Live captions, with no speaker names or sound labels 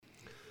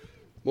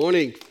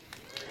Morning.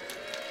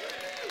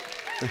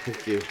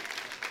 Thank you.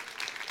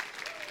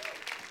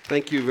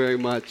 Thank you very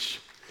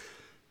much.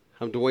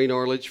 I'm Dwayne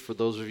Arledge, for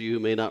those of you who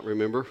may not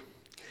remember.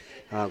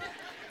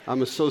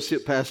 I'm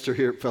associate pastor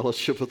here at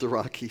Fellowship of the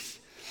Rockies,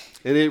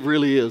 and it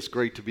really is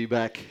great to be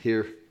back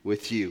here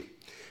with you.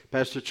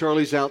 Pastor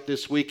Charlie's out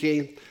this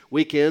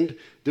weekend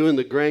doing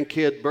the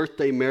grandkid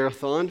birthday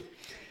marathon,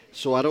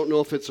 so I don't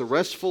know if it's a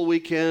restful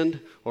weekend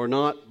or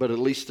not, but at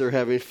least they're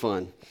having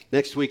fun.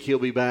 Next week he'll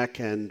be back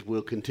and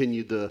we'll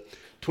continue the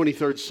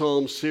 23rd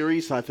Psalm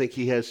series. I think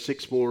he has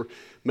 6 more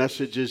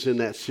messages in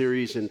that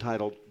series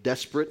entitled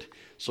Desperate,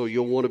 so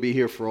you'll want to be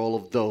here for all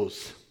of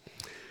those.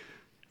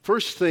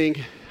 First thing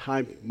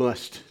I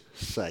must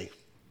say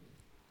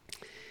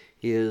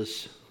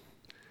is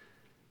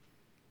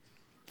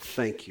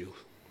thank you.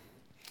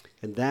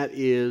 And that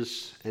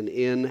is an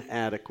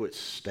inadequate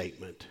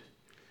statement.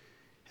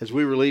 As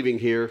we were leaving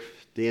here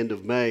at the end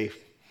of May,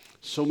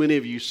 so many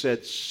of you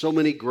said so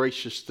many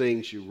gracious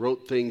things. You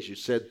wrote things, you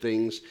said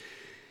things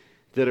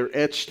that are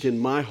etched in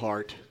my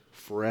heart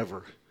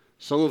forever.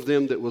 Some of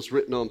them that was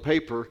written on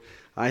paper,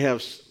 I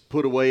have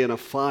put away in a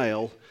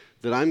file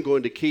that I'm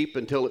going to keep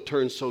until it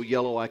turns so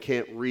yellow I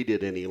can't read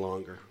it any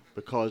longer,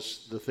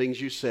 because the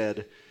things you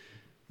said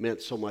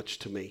meant so much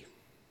to me.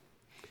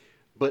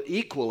 But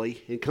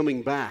equally, in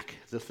coming back,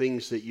 the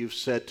things that you've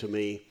said to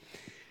me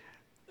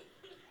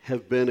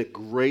have been a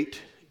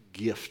great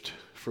gift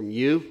from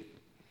you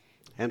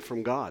and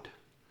from God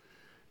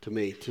to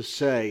me, to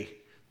say,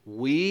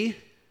 we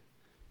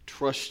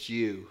trust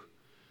you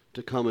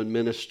to come and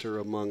minister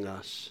among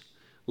us.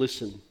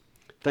 Listen,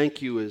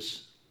 thank you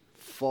is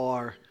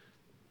far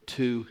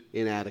too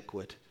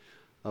inadequate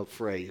a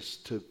phrase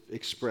to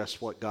express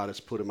what God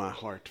has put in my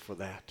heart for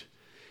that.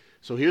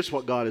 So here's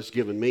what God has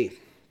given me.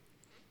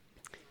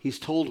 He's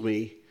told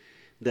me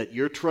that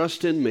your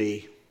trust in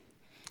me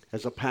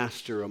as a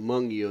pastor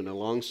among you and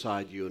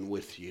alongside you and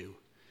with you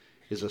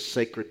is a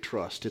sacred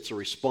trust. It's a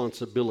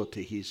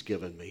responsibility he's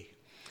given me.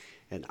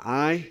 And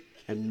I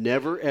am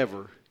never,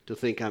 ever to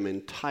think I'm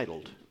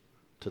entitled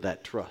to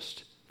that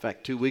trust. In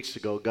fact, 2 weeks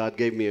ago, God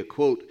gave me a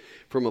quote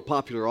from a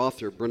popular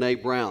author,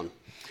 Brené Brown.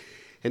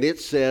 And it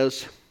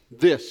says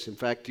this. In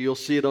fact, you'll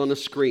see it on the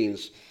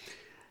screens.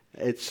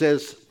 It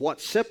says, what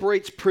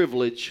separates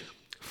privilege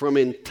from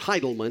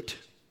entitlement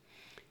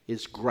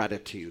is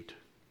gratitude.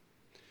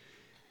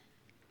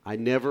 I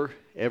never,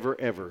 ever,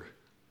 ever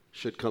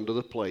should come to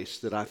the place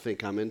that I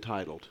think I'm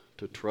entitled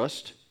to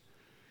trust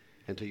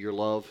and to your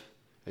love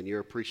and your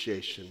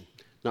appreciation,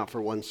 not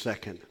for 1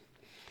 second.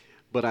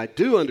 But I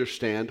do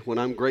understand when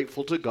I'm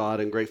grateful to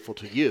God and grateful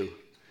to you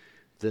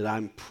that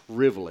I'm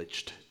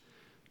privileged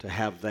to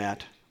have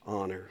that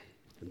honor.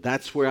 And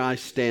that's where I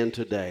stand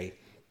today.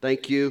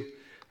 Thank you.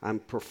 I'm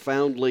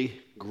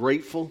profoundly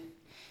grateful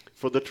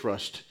for the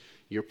trust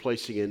you're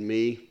placing in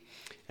me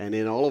and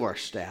in all of our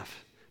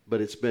staff.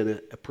 But it's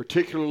been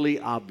particularly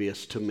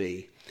obvious to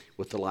me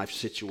with the life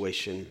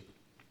situation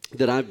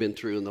that I've been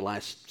through in the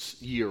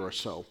last year or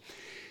so.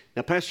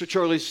 Now, Pastor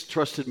Charlie's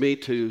trusted me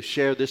to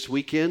share this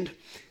weekend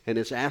and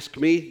has asked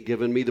me,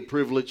 given me the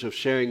privilege of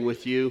sharing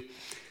with you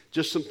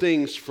just some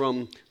things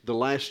from the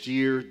last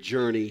year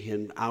journey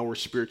in our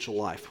spiritual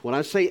life. When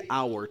I say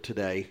our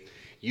today,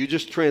 you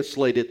just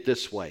translate it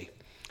this way: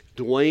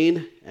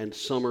 Dwayne and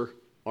Summer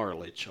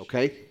Arledge,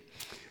 okay?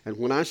 And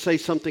when I say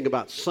something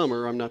about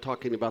summer, I'm not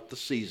talking about the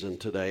season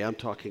today. I'm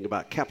talking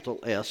about capital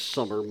S,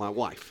 Summer, my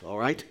wife, all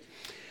right?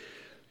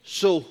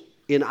 So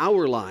in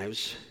our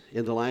lives,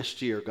 in the last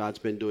year, God's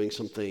been doing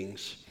some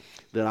things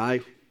that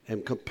I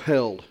am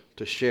compelled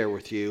to share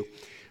with you.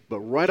 But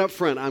right up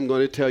front, I'm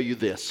going to tell you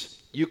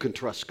this. You can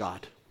trust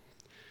God.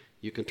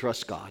 You can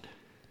trust God.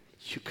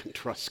 You can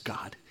trust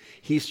God.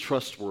 He's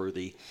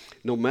trustworthy.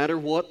 No matter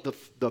what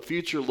the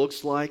future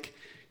looks like,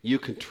 you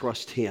can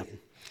trust Him.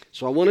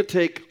 So I want to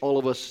take all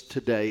of us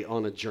today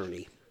on a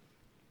journey.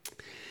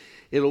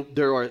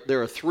 There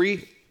are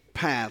 3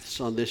 paths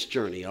on this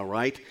journey, all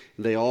right?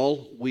 They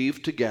all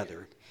weave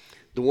together.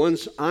 The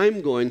ones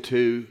I'm going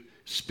to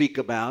speak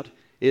about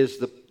is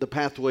the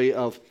pathway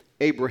of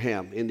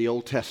Abraham in the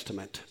Old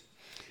Testament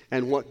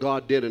and what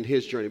God did in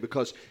his journey,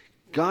 because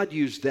God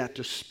used that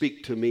to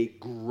speak to me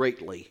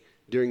greatly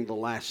during the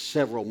last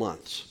several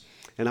months.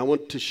 And I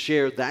want to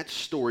share that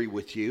story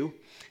with you.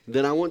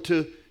 Then I want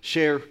to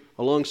share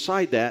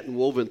alongside that and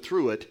woven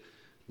through it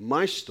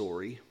my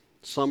story,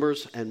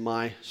 Summer's and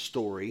my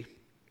story.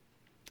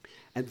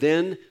 And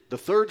then the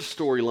third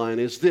storyline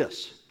is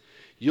this.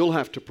 You'll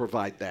have to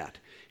provide that.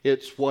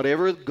 It's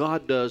whatever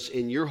God does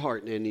in your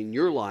heart and in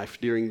your life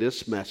during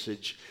this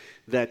message,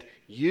 that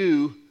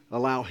you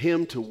allow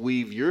Him to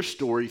weave your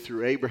story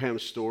through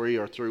Abraham's story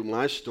or through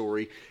my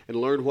story and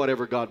learn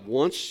whatever God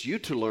wants you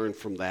to learn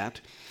from that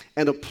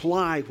and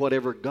apply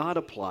whatever God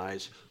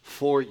applies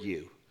for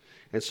you.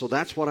 And so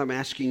that's what I'm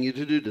asking you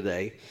to do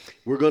today.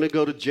 We're going to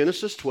go to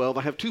Genesis 12.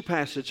 I have 2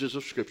 passages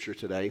of Scripture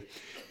today.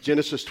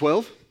 Genesis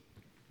 12,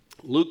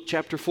 Luke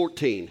chapter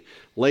 14.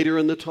 Later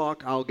in the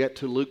talk, I'll get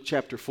to Luke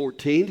chapter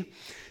 14.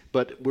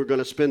 But we're going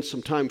to spend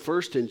some time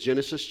first in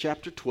Genesis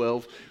chapter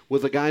 12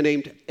 with a guy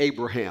named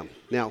Abraham.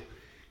 Now,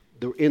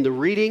 in the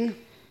reading,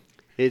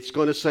 it's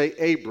going to say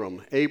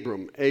Abram,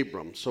 Abram,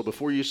 Abram. So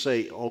before you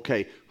say,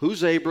 okay,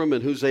 who's Abram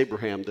and who's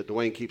Abraham that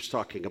Dwayne keeps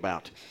talking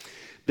about?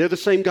 They're the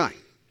same guy.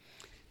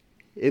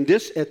 At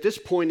this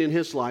point in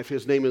his life,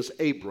 his name is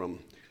Abram,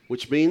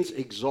 which means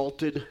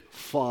exalted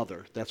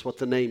father. That's what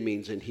the name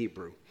means in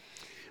Hebrew.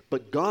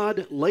 But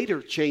God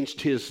later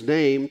changed his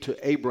name to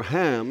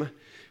Abraham,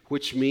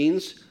 which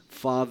means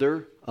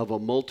father of a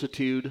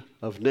multitude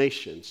of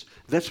nations.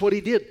 That's what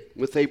he did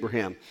with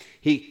Abraham.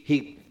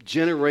 He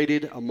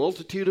generated a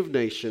multitude of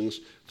nations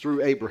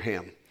through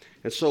Abraham.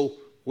 And so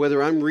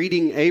whether I'm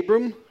reading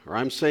Abram or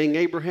I'm saying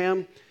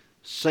Abraham,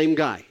 same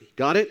guy.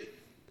 Got it?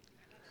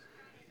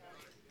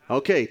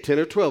 Okay, 10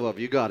 or 12 of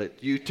you got it.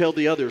 You tell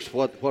the others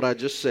what I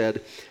just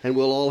said, and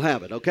we'll all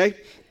have it, okay?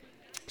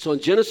 So in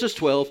Genesis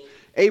 12,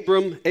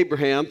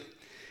 Abraham,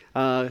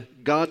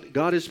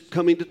 God is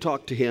coming to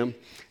talk to him.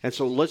 And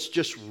so let's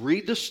just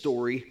read the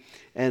story,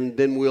 and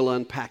then we'll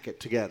unpack it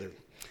together.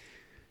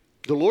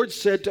 The Lord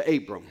said to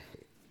Abram,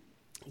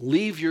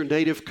 leave your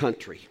native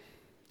country,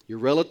 your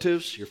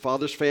relatives, your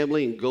father's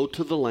family, and go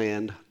to the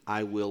land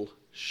I will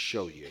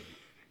show you.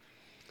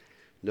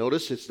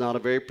 Notice it's not a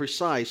very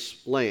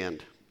precise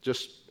land.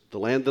 Just the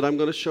land that I'm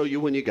going to show you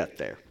when you get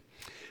there.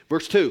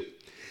 Verse 2,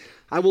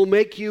 I will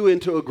make you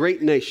into a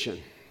great nation.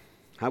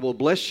 I will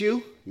bless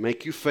you,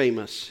 make you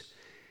famous,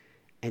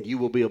 and you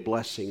will be a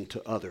blessing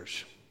to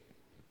others.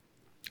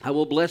 I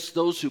will bless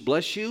those who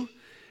bless you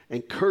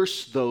and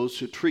curse those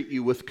who treat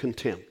you with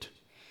contempt.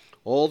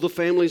 All the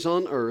families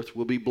on earth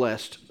will be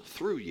blessed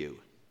through you.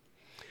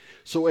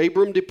 So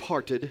Abram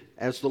departed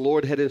as the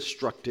Lord had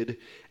instructed,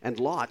 and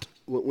Lot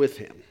went with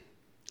him.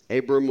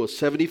 Abram was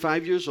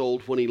 75 years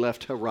old when he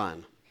left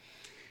Haran.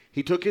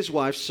 He took his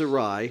wife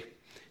Sarai.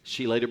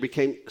 She later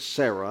became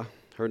Sarah.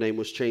 Her name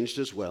was changed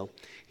as well.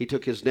 He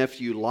took his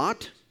nephew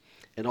Lot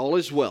and all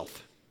his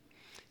wealth,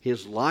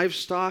 his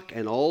livestock,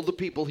 and all the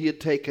people he had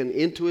taken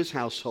into his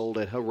household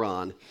at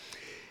Haran,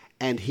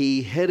 and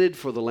he headed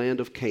for the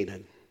land of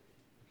Canaan.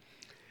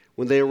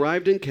 When they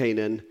arrived in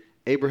Canaan,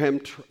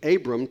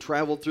 Abram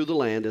traveled through the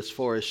land as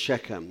far as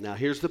Shechem. Now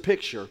here's the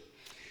picture.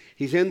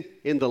 He's in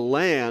the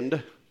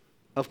land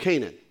of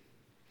Canaan.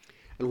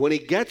 And when he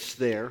gets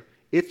there,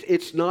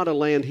 it's not a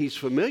land he's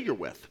familiar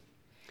with.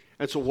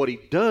 And so what he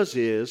does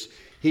is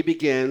he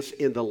begins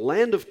in the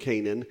land of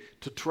Canaan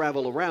to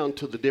travel around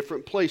to the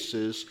different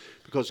places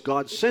because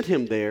God sent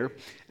him there,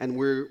 and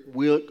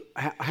we'll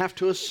have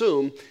to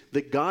assume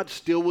that God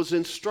still was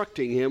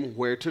instructing him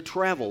where to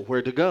travel,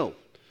 where to go.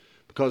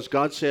 Because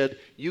God said,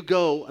 you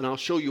go and I'll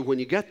show you when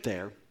you get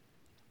there.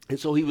 And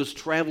so he was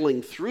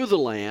traveling through the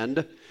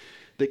land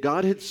that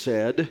God had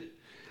said,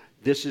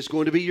 this is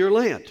going to be your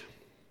land.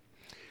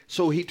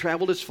 So he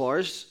traveled as far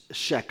as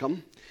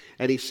Shechem,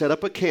 and he set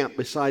up a camp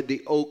beside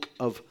the oak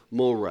of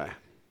Moreh.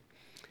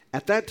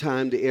 At that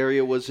time, the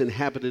area was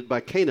inhabited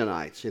by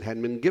Canaanites. It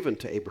hadn't been given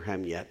to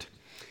Abraham yet.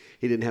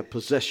 He didn't have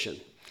possession.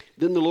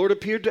 Then the Lord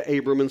appeared to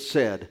Abram and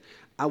said,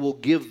 I will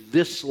give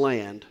this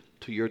land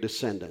to your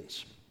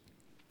descendants.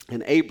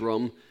 And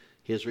Abram,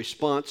 his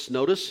response,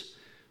 notice,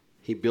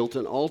 he built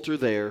an altar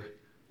there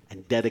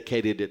and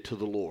dedicated it to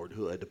the Lord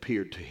who had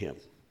appeared to him.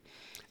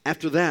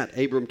 After that,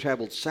 Abram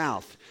traveled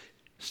south,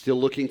 still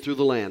looking through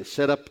the land,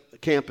 set up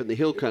camp in the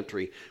hill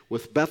country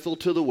with Bethel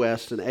to the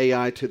west and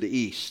Ai to the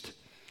east.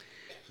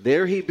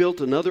 There he built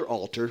another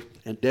altar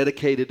and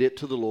dedicated it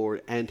to the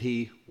Lord, and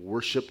he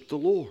worshiped the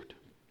Lord.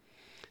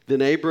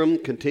 Then Abram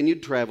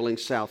continued traveling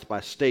south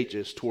by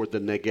stages toward the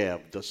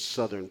Negev, the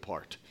southern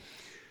part.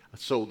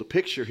 So the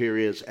picture here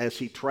is as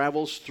he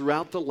travels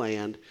throughout the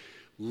land,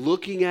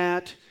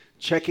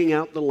 checking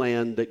out the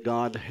land that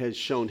God has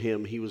shown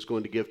him he was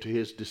going to give to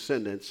his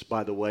descendants,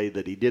 by the way,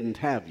 that he didn't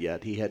have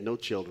yet. He had no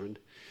children.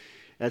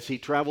 As he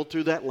traveled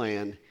through that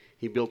land,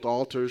 he built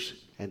altars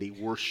and he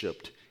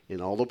worshiped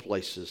in all the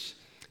places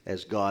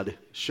as God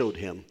showed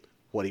him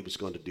what he was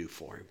going to do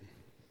for him.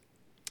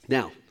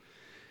 Now,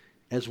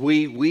 as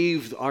we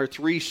weave our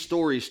three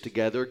stories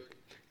together,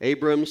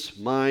 Abram's,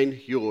 mine,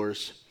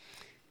 yours,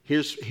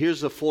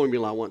 here's a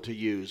formula I want to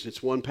use.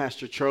 It's one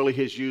Pastor Charlie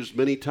has used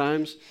many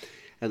times.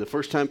 And the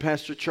first time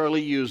Pastor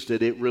Charlie used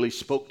it, it really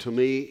spoke to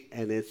me,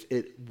 and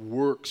it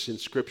works in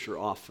Scripture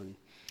often,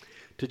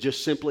 to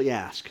just simply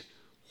ask,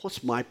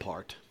 what's my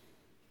part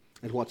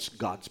and what's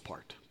God's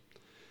part?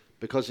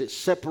 Because it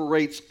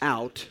separates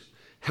out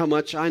how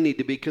much I need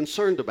to be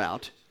concerned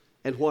about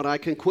and what I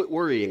can quit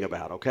worrying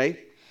about, okay?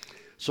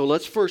 So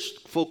let's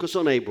first focus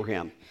on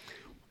Abraham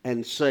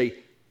and say,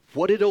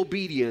 what did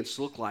obedience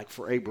look like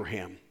for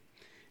Abraham?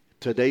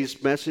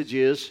 Today's message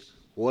is,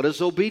 what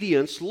does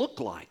obedience look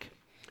like?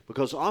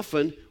 Because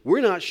often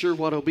we're not sure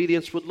what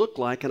obedience would look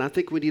like, and I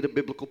think we need a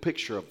biblical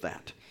picture of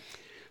that.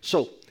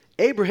 So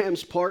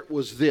Abraham's part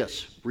was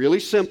this, really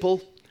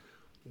simple,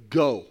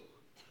 go.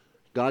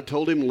 God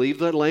told him, leave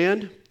the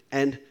land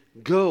and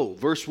go.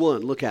 Verse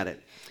 1, look at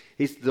it.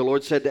 The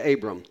Lord said to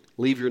Abram,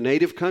 leave your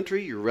native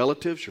country, your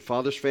relatives, your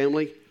father's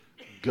family,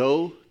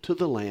 go to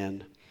the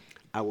land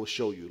I will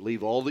show you.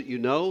 Leave all that you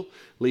know,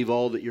 leave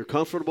all that you're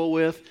comfortable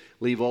with,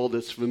 leave all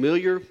that's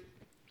familiar,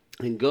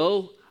 and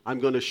go. I'm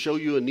going to show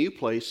you a new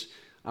place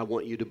I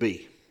want you to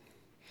be.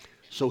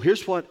 So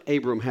here's what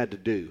Abram had to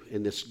do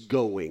in this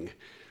going.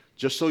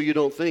 Just so you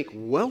don't think,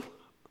 well,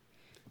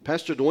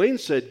 Pastor Dwayne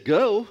said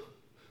go,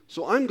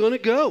 so I'm going to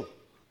go.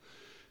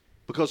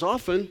 Because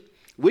often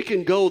we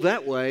can go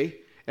that way,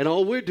 and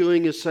all we're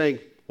doing is saying,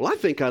 well, I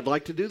think I'd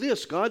like to do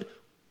this. God,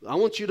 I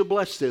want you to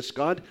bless this.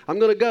 God, I'm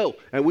going to go.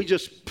 And we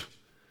just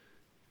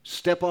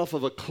step off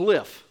of a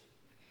cliff.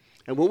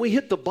 And when we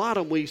hit the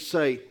bottom, we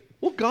say,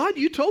 well, God,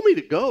 you told me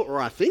to go,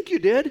 or I think you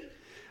did.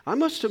 I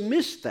must have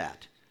missed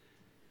that.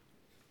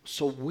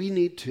 So we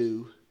need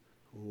to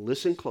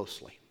listen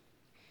closely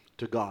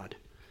to God.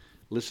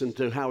 Listen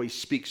to how he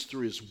speaks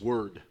through his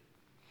word.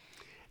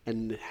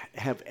 And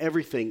have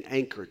everything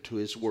anchored to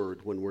his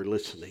word when we're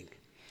listening.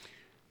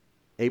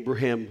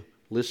 Abraham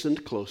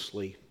listened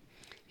closely.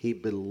 He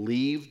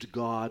believed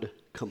God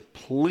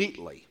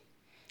completely.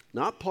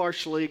 Not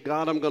partially.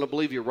 God, I'm going to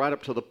believe you right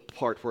up to the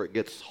part where it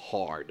gets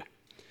hard.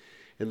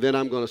 And then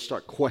I'm going to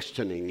start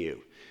questioning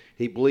you.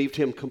 He believed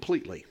him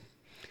completely.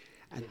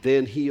 And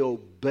then he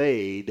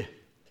obeyed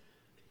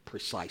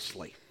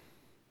precisely.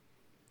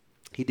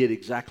 He did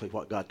exactly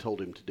what God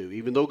told him to do.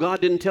 Even though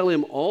God didn't tell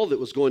him all that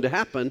was going to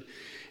happen,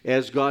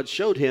 as God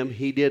showed him,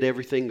 he did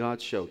everything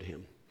God showed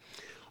him.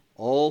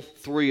 All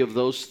three of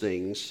those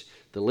things,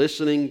 the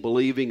listening,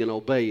 believing, and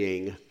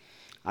obeying,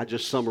 I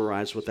just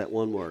summarized with that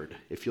one word.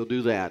 If you'll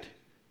do that,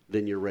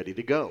 then you're ready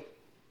to go.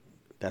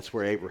 That's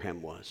where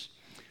Abraham was.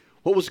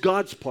 What was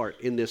God's part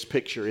in this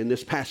picture, in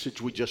this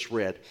passage we just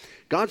read?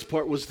 God's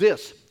part was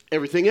this,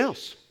 everything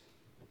else.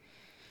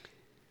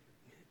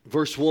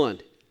 Verse 1,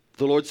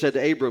 the Lord said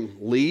to Abram,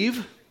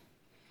 leave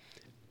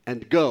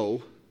and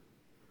go.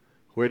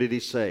 Where did he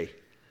say?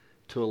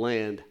 To a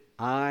land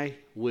I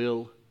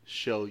will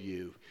show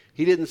you.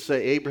 He didn't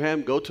say,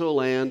 Abraham, go to a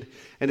land,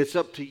 and it's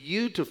up to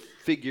you to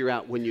figure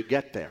out when you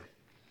get there.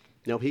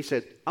 No, he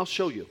said, I'll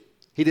show you.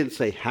 He didn't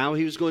say how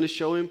he was going to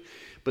show him,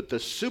 but the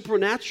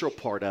supernatural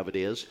part of it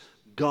is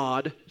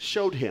God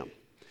showed him.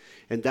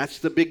 And that's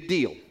the big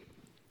deal.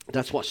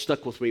 That's what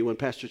stuck with me when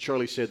Pastor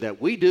Charlie said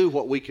that. We do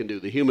what we can do,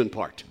 the human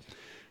part.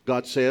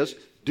 God says,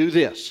 do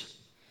this.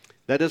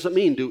 That doesn't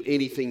mean do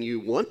anything you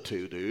want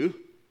to do.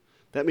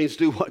 That means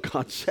do what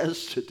God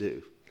says to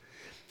do.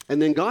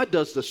 And then God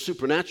does the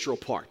supernatural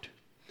part.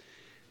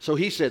 So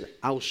he said,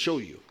 I'll show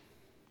you.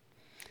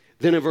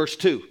 Then in verse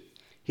 2,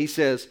 he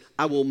says,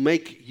 I will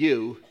make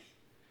you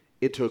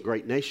into a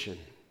great nation.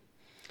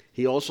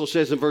 He also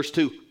says in verse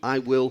 2, I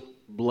will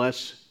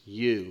bless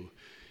you.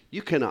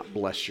 You cannot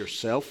bless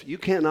yourself. You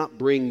cannot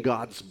bring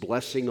God's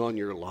blessing on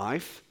your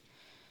life.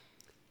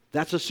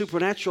 That's a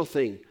supernatural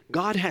thing.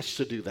 God has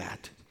to do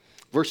that.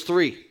 Verse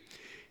 3,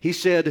 he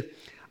said,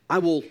 I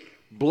will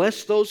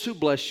bless those who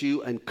bless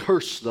you and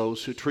curse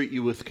those who treat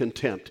you with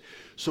contempt.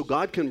 So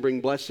God can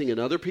bring blessing in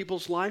other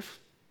people's life,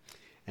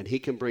 and he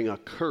can bring a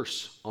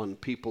curse on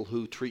people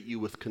who treat you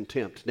with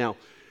contempt. Now,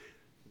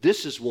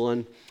 this is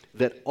one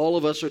that all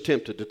of us are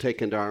tempted to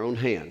take into our own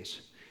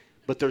hands,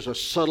 but there's a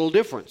subtle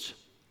difference.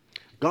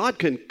 God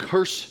can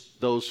curse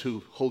those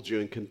who hold you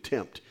in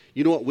contempt.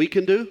 You know what we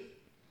can do?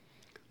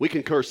 We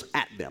can curse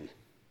at them.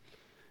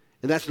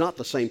 And that's not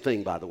the same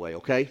thing, by the way,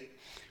 okay?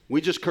 We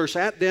just curse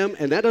at them,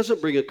 and that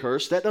doesn't bring a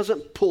curse. That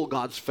doesn't pull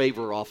God's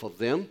favor off of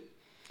them.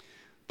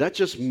 That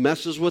just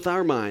messes with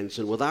our minds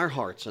and with our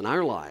hearts and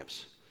our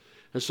lives.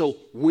 And so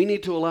we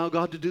need to allow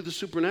God to do the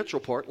supernatural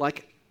part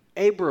like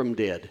Abram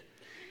did.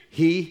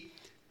 He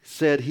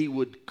said he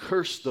would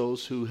curse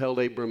those who held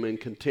Abram in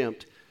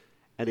contempt.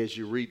 And as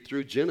you read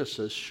through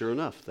Genesis, sure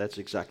enough, that's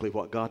exactly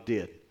what God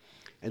did.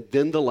 And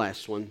then the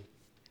last one,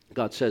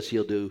 God says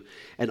he'll do,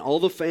 and all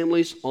the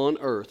families on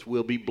earth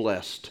will be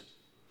blessed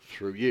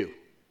through you.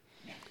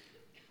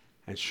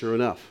 And sure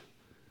enough,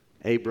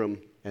 Abram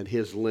and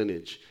his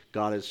lineage,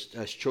 God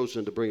has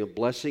chosen to bring a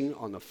blessing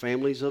on the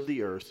families of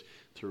the earth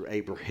through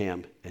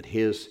Abraham and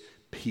his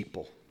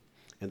people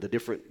and the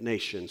different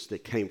nations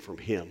that came from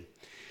him.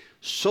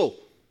 So,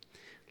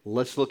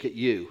 let's look at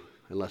you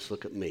and let's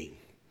look at me.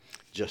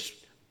 Just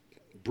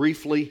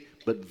briefly,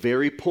 but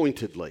very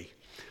pointedly.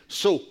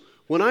 So,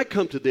 when I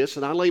come to this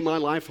and I lay my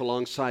life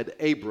alongside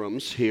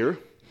Abram's here,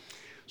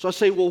 so I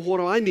say, well, what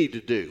do I need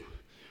to do?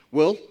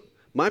 Well,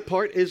 my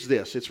part is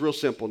this. It's real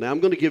simple. Now, I'm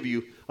going to give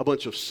you a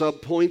bunch of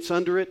sub-points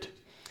under it,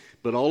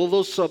 but all of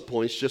those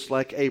sub-points, just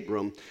like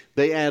Abram,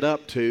 they add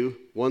up to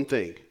one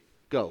thing.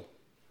 Go.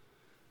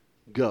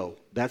 Go.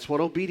 That's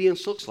what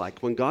obedience looks like.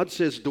 When God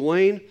says,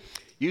 Dwayne,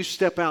 you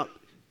step out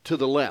to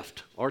the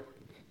left, or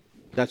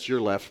that's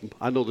your left.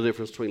 I know the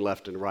difference between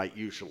left and right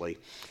usually.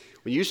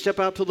 When you step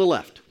out to the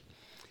left,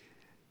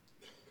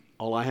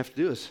 all I have to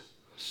do is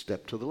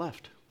step to the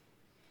left.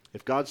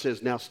 If God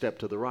says, now step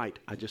to the right,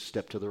 I just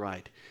step to the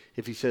right.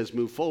 If he says,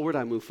 move forward,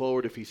 I move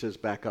forward. If he says,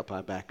 back up,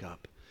 I back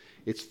up.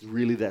 It's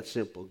really that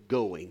simple,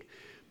 going.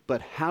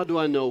 But how do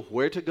I know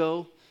where to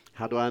go?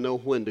 How do I know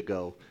when to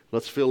go?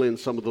 Let's fill in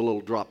some of the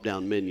little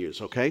drop-down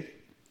menus, okay?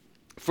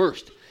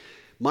 First,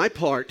 my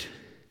part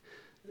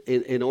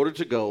in order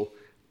to go,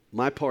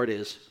 my part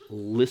is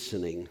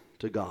listening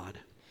to God.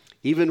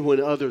 Even when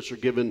others are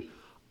given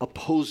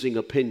opposing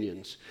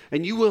opinions.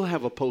 And you will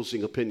have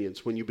opposing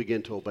opinions when you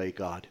begin to obey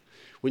God.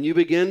 When you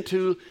begin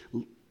to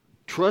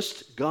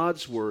trust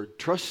God's word,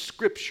 trust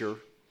Scripture,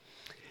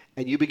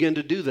 and you begin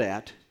to do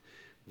that,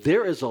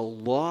 there is a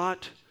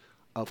lot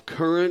of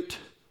current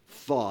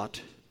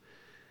thought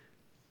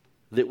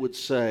that would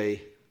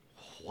say,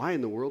 why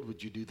in the world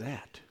would you do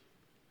that?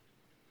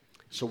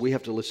 So we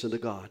have to listen to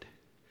God.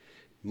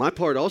 My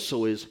part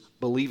also is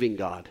believing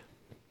God.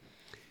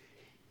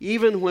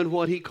 Even when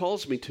what he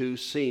calls me to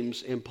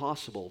seems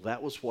impossible.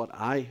 That was what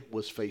I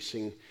was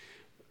facing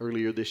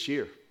earlier this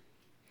year.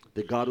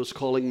 That God was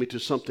calling me to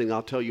something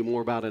I'll tell you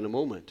more about in a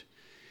moment.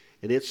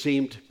 And it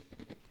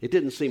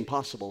didn't seem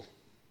possible,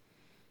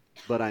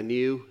 but I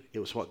knew it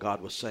was what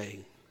God was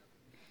saying.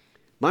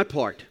 My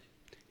part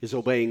is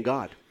obeying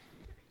God.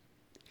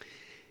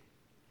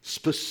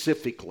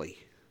 Specifically,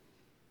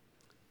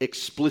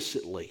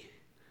 explicitly,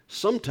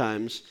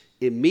 sometimes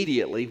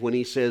immediately when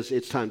he says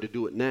it's time to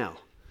do it now.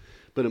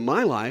 But in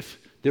my life,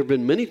 there have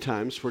been many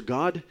times where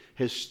God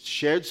has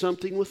shared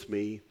something with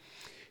me.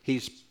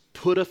 He's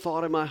put a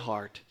thought in my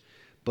heart,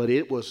 but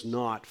it was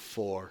not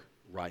for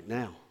right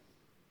now.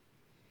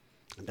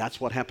 And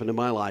that's what happened in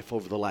my life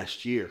over the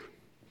last year.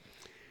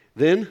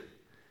 Then,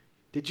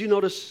 did you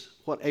notice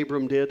what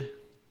Abram did?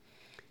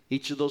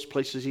 Each of those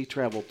places he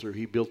traveled through,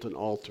 he built an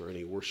altar and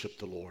he worshiped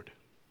the Lord.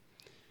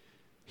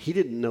 He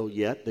didn't know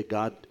yet that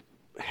God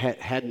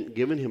hadn't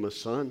given him a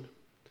son.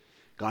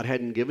 God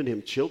hadn't given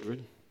him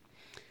children.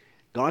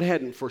 God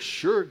hadn't for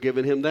sure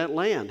given him that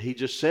land. He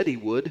just said he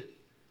would.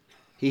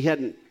 He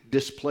hadn't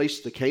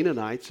displaced the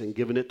Canaanites and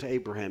given it to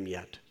Abraham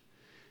yet.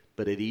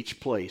 But at each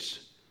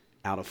place,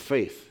 out of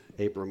faith,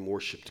 Abram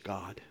worshiped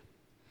God.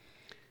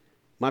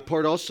 My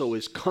part also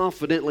is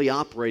confidently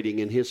operating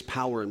in his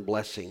power and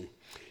blessing.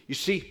 You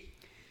see,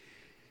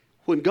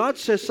 when God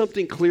says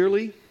something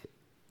clearly,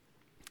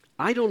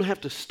 I don't have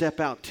to step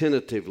out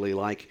tentatively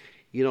like,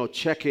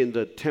 checking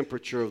the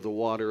temperature of the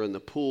water in the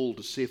pool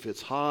to see if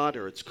it's hot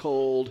or it's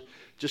cold.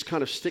 Just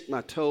kind of stick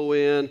my toe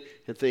in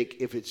and think,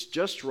 if it's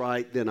just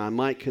right, then I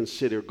might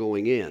consider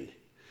going in.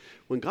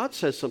 When God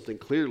says something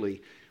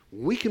clearly,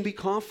 we can be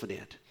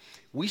confident.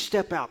 We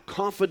step out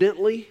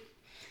confidently,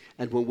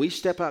 and when we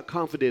step out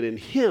confident in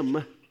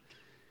Him,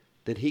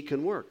 then He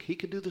can work. He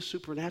can do the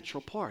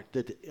supernatural part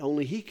that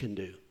only He can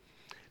do.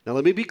 Now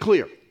let me be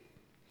clear.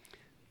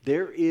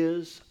 There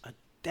is a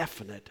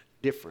definite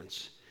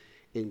difference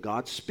in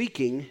God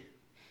speaking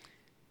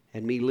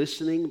and me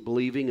listening,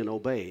 believing, and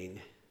obeying.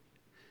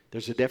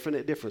 There's a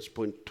definite difference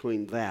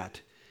between that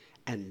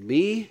and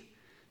me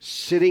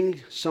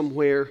sitting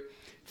somewhere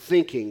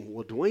thinking,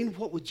 well, Dwayne,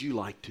 what would you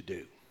like to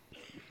do?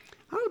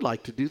 I would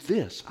like to do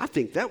this. I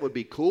think that would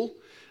be cool.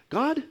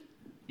 God,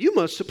 you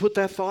must have put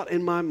that thought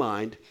in my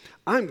mind.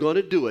 I'm going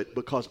to do it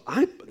because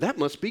that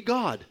must be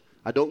God.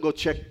 I don't go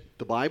check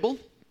the Bible.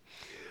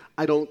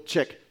 I don't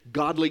check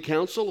godly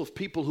counsel of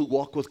people who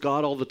walk with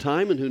God all the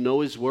time and who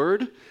know His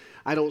Word.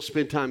 I don't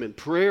spend time in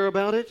prayer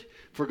about it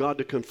for God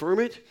to confirm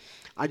it.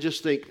 I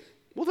just think,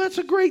 well, that's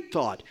a great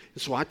thought.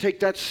 And so I take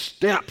that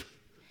step.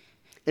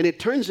 And it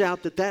turns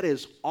out that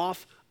is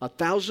off a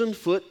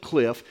 1,000-foot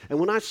cliff. And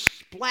when I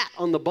splat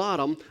on the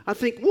bottom, I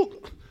think, well,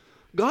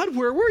 God,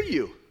 where were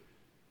you?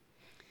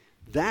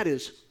 That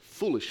is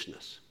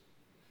foolishness.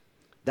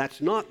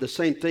 That's not the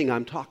same thing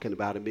I'm talking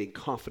about in being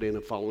confident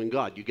in following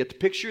God. You get the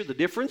picture, the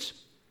difference?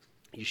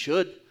 You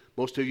should.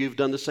 Most of you have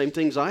done the same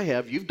things I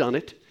have. You've done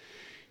it.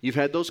 You've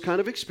had those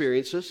kind of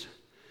experiences,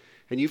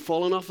 and you've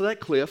fallen off of that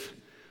cliff.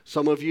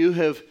 Some of you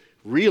have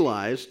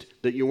realized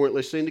that you weren't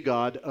listening to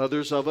God.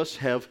 Others of us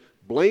have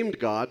blamed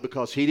God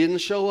because He didn't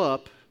show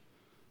up.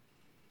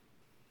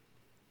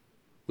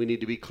 We need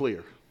to be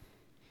clear.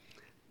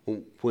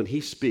 When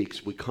He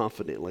speaks, we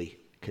confidently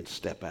can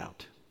step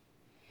out.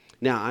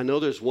 Now, I know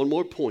there's one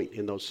more point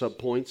in those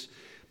subpoints,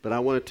 but I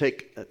want to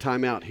take a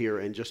time out here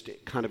and just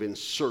kind of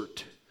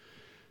insert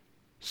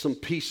some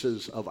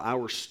pieces of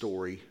our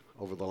story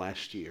over the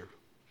last year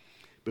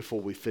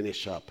before we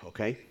finish up,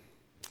 okay?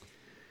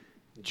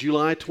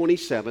 July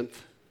 27th,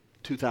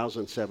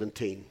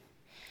 2017.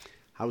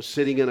 I was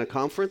sitting in a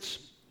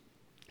conference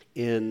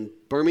in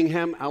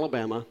Birmingham,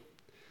 Alabama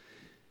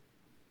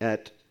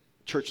at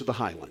Church of the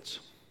Highlands.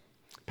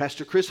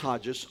 Pastor Chris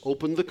Hodges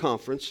opened the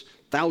conference,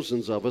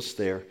 thousands of us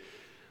there,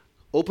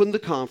 opened the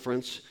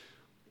conference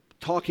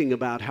talking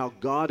about how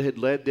God had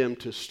led them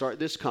to start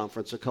this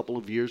conference a couple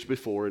of years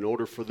before in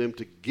order for them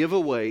to give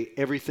away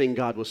everything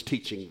God was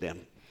teaching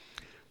them.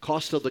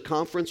 Cost of the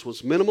conference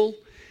was minimal,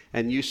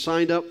 and you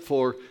signed up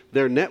for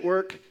their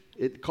network.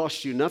 It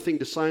cost you nothing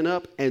to sign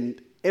up, and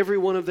every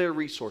one of their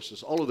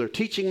resources, all of their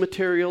teaching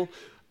material,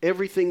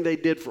 everything they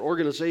did for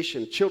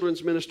organization,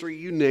 children's ministry,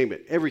 you name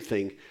it,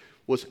 everything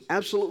was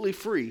absolutely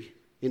free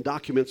in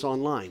documents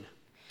online.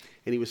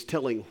 And he was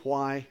telling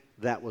why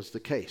that was the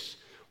case.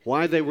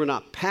 Why they were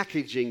not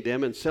packaging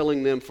them and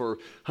selling them for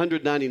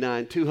 $199,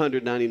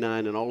 $299,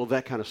 and all of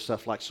that kind of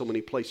stuff like so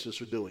many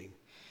places are doing.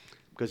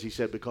 Because he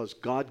said, because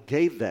God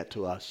gave that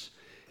to us.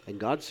 And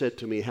God said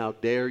to me, how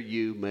dare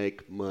you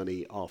make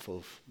money off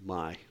of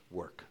my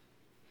work?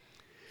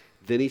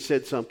 Then he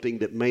said something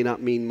that may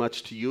not mean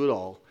much to you at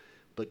all,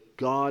 but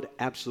God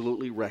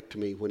absolutely wrecked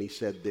me when he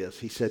said this.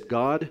 He said,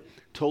 God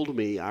told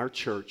me our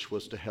church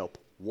was to help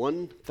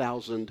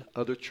 1,000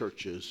 other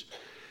churches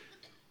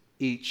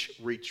each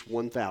reach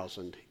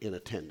 1,000 in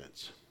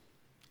attendance.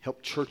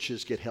 Help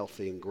churches get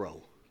healthy and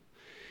grow.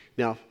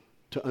 Now,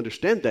 to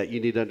understand that, you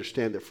need to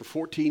understand that for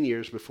 14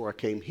 years before I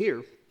came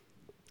here,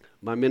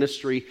 my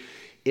ministry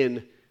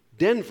in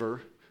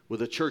Denver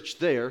with a church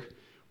there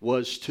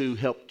was to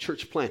help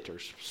church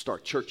planters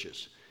start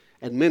churches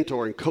and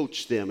mentor and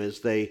coach them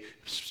as they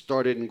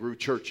started and grew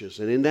churches.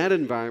 And in that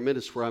environment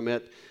is where I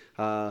met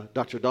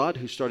Dr. Dodd,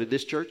 who started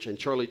this church, and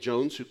Charlie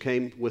Jones, who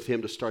came with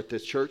him to start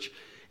this church.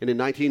 And in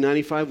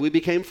 1995, we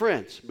became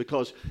friends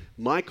because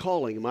my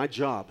calling, my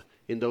job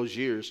in those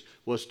years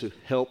was to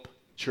help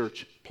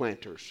church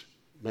planters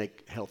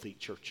make healthy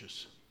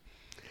churches.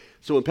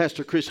 So when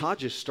Pastor Chris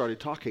Hodges started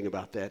talking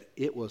about that,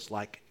 it was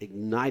like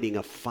igniting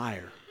a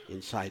fire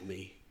inside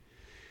me.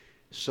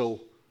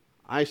 So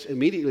I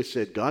immediately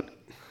said, God,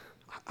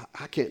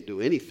 I can't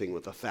do anything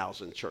with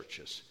 1,000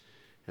 churches.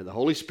 And the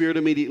Holy Spirit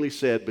immediately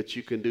said, but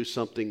you can do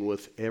something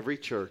with every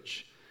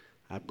church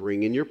I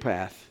bring in your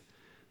path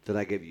that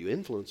I give you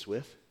influence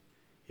with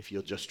if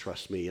you'll just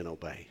trust me and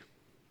obey.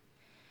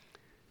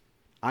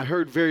 I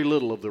heard very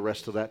little of the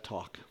rest of that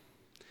talk.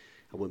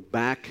 I went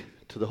back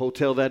to the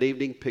hotel that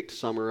evening, picked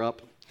Summer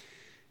up.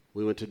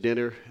 We went to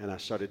dinner, and I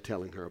started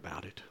telling her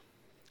about it.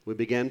 We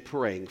began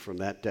praying from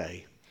that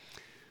day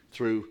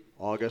through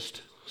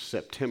August,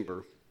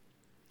 September,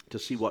 to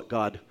see what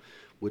God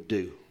would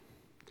do.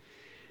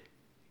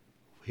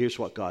 Here's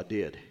what God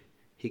did.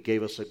 He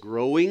gave us a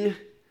growing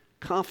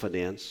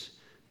confidence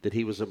that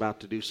he was about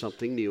to do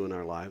something new in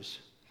our lives.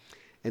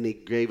 And he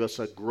gave us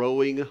a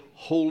growing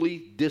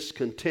holy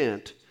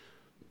discontent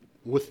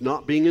with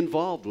not being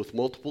involved with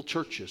multiple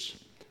churches,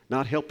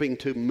 not helping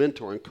to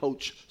mentor and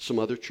coach some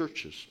other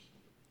churches.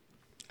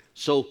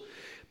 So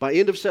by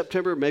end of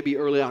September, maybe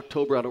early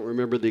October, I don't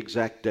remember the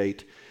exact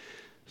date,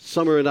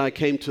 Summer and I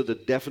came to the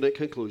definite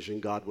conclusion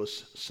God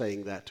was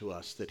saying that to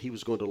us, that he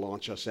was going to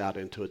launch us out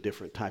into a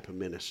different type of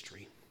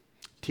ministry,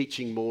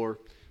 teaching more,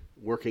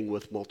 working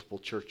with multiple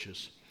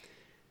churches.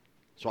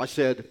 So I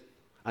said,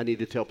 I need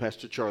to tell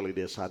Pastor Charlie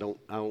this. I don't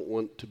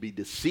want to be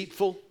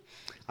deceitful.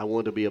 I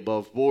want to be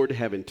above board,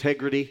 have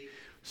integrity.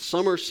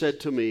 Summer said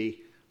to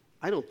me,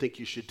 I don't think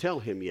you should tell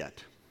him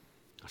yet.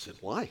 I said,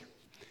 why?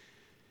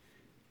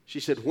 She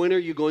said, when are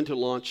you going to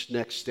launch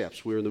Next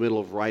Steps? We were in the middle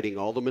of writing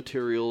all the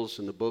materials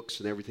and the books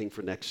and everything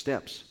for Next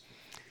Steps.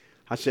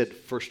 I said,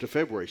 1st of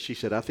February. She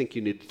said, I think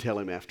you need to tell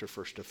him after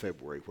 1st of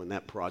February when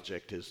that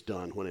project is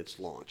done, when it's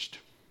launched.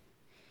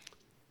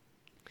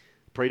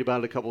 Prayed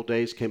about it a couple of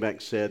days, came back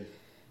and said,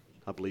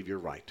 I believe you're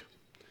right.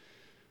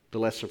 The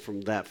lesson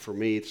from that for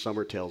me,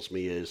 Summer tells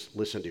me, is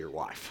listen to your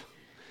wife.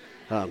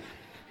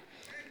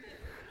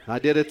 I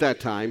did at that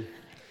time.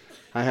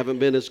 I haven't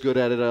been as good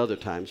at it other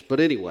times. But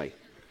anyway,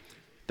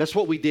 that's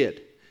what we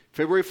did.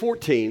 February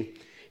 14,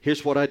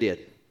 here's what I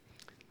did.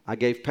 I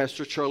gave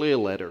Pastor Charlie a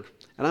letter,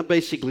 and I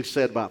basically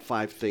said about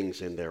 5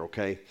 things in there,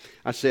 okay?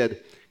 I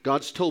said,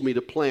 God's told me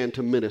to plan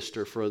to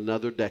minister for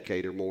another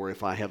decade or more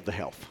if I have the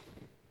health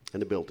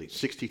and ability,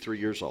 63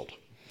 years old.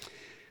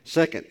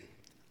 Second,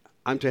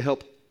 I'm to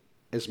help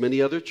as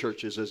many other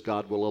churches as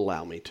God will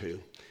allow me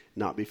to,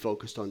 not be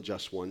focused on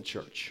just one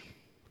church.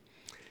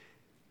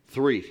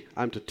 3,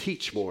 I'm to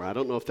teach more. I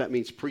don't know if that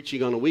means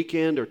preaching on a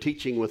weekend or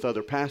teaching with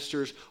other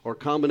pastors or a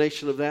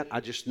combination of that. I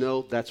just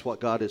know that's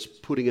what God is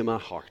putting in my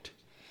heart.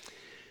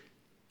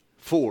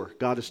 4,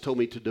 God has told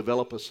me to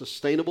develop a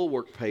sustainable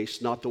work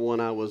pace, not the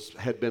one I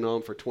had been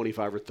on for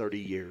 25 or 30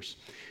 years.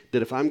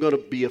 That if I'm going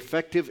to be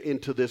effective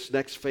into this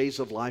next phase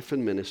of life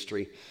and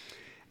ministry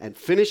and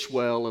finish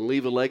well and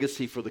leave a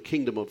legacy for the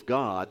kingdom of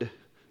God,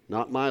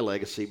 not my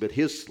legacy, but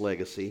his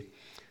legacy,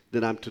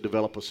 then I'm to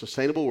develop a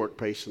sustainable work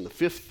pace. And the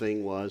 5th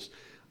thing was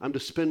I'm to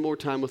spend more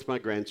time with my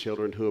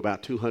grandchildren who are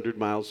about 200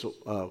 miles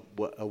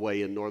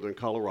away in northern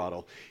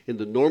Colorado in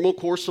the normal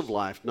course of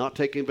life, not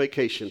taking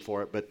vacation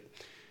for it, but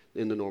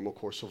in the normal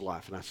course of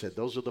life. And I said,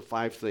 those are the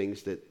 5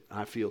 things that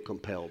I feel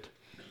compelled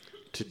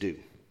to do.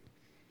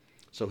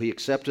 So he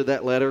accepted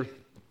that letter.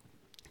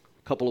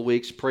 A couple of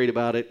weeks, prayed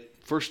about it.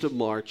 1st of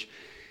March,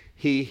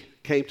 he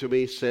came to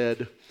me,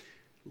 said,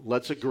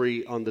 let's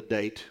agree on the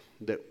date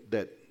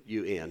that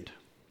you end.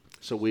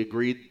 So we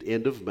agreed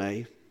end of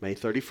May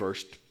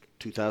 31st,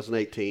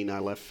 2018. I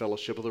left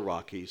Fellowship of the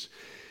Rockies.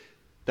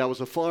 That was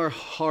a far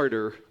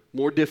harder,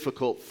 more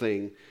difficult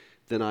thing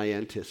than I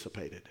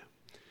anticipated.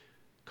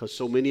 Because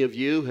so many of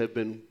you have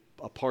been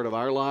a part of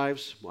our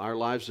lives. Our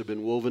lives have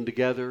been woven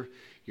together.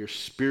 Your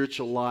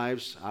spiritual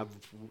lives,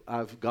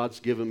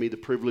 God's given me the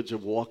privilege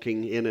of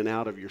walking in and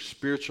out of your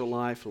spiritual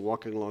life and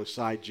walking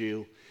alongside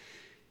you.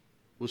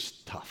 It was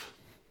tough.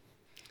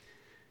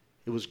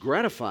 It was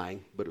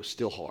gratifying, but it was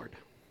still hard.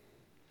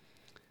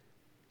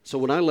 So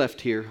when I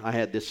left here, I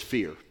had this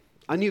fear.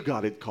 I knew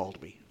God had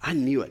called me. I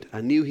knew it.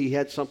 I knew he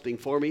had something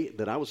for me,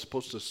 that I was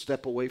supposed to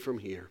step away from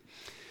here.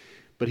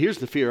 But here's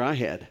the fear I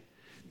had.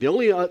 The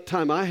only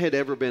time I had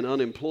ever been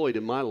unemployed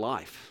in my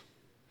life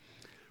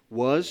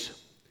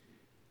was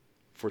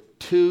for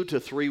 2 to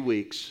 3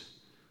 weeks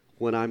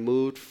when I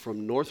moved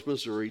from North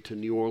Missouri to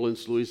New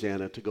Orleans,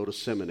 Louisiana to go to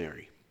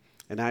seminary.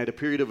 And I had a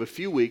period of a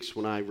few weeks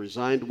when I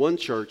resigned one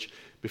church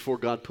before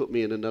God put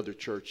me in another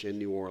church in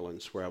New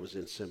Orleans where I was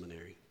in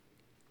seminary.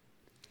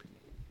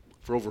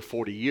 For over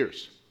 40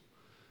 years,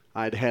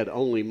 I'd had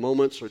only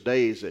moments or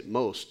days at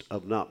most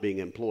of not being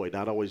employed.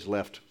 I'd always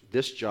left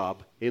this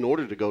job in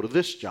order to go to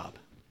this job.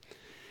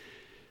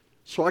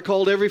 So I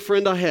called every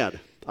friend I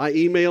had. I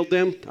emailed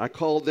them. I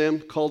called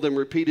them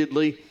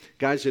repeatedly.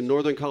 Guys in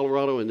northern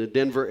Colorado, in the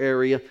Denver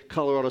area,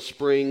 Colorado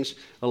Springs,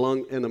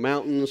 along in the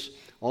mountains,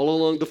 all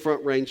along the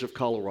Front Range of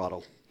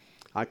Colorado.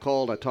 I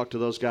talked to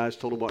those guys,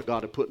 told them what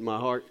God had put in my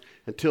heart.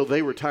 Until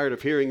they were tired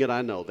of hearing it,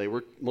 I know.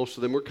 Most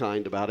of them were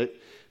kind about it,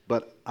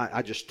 but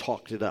I just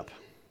talked it up.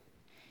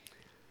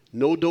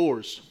 No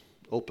doors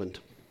opened.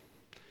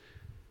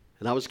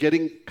 And I was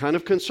getting kind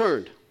of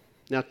concerned.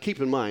 Now, keep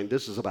in mind,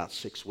 this is about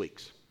 6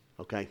 weeks,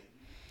 okay?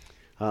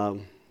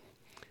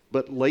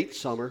 But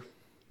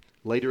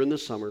later in the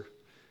summer,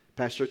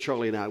 Pastor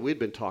Charlie and I, we'd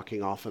been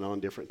talking off and on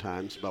different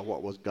times about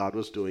what God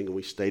was doing, and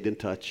we stayed in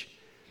touch.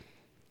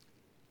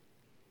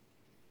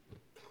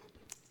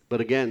 But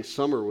again,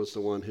 Summer was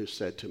the one who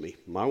said to me,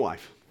 my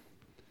wife,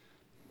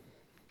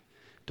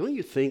 don't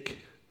you think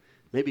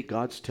maybe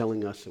God's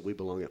telling us that we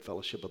belong at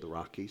Fellowship of the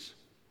Rockies?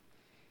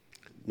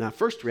 Now,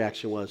 first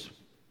reaction was,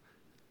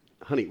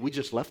 honey, we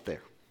just left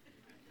there.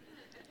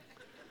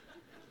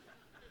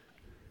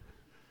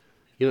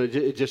 You know,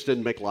 it just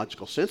didn't make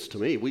logical sense to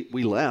me.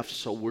 We left,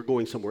 so we're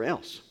going somewhere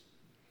else.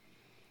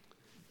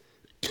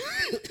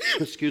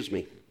 Excuse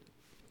me.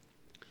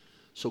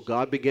 So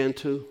God began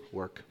to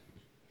work.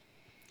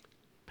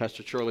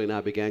 Pastor Charlie and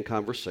I began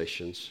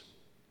conversations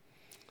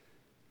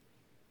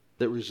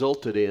that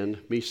resulted in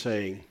me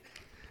saying,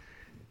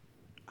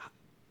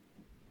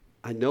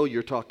 I know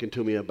you're talking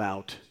to me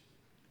about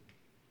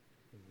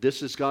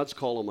this is God's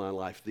call on my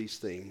life, these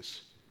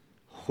things.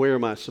 Where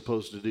am I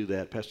supposed to do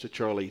that? Pastor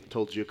Charlie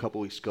told you a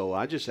couple weeks ago.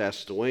 I just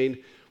asked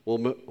Dwayne,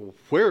 well,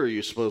 where are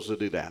you supposed to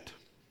do that?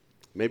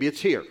 Maybe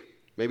it's here.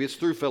 Maybe it's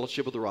through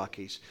Fellowship of the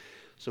Rockies.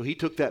 So he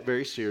took that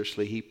very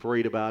seriously. He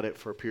prayed about it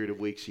for a period of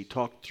weeks. He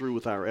talked through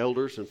with our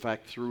elders, in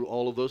fact, through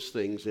all of those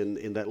things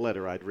in that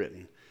letter I'd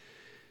written.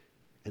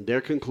 And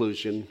their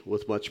conclusion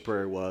with much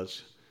prayer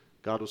was,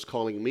 God was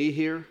calling me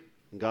here,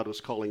 and God was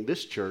calling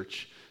this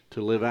church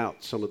to live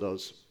out some of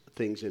those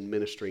things in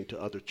ministering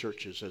to other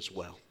churches as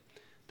well.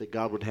 That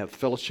God would have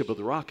Fellowship of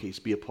the Rockies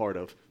be a part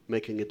of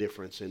making a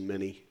difference in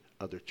many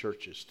other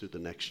churches through the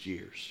next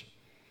years.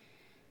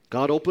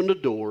 God opened a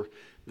door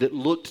that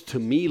looked to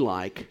me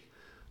like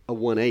a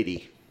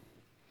 180.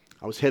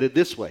 I was headed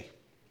this way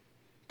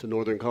to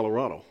northern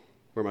Colorado,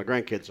 where my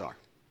grandkids are.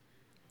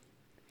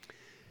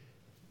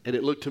 And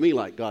it looked to me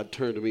like God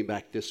turned me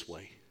back this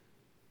way.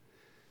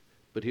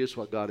 But here's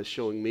what God is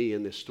showing me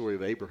in this story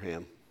of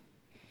Abraham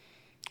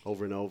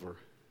over and over.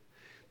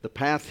 The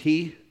path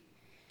he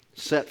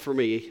set for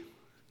me,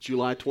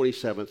 July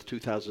 27th,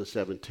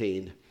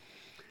 2017,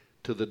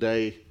 to the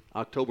day,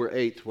 October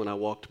 8th, when I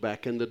walked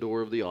back in the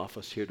door of the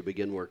office here to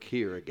begin work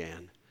here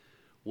again,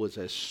 was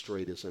as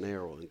straight as an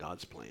arrow in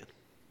God's plan.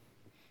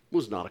 It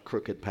was not a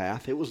crooked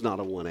path. It was not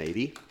a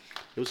 180.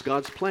 It was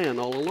God's plan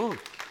all along.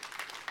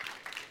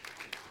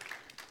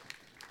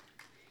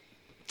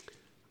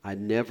 I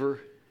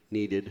never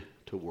needed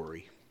to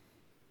worry.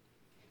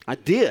 I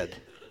did.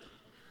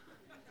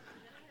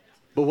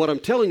 But what I'm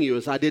telling you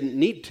is I didn't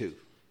need to.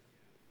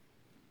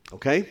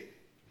 Okay?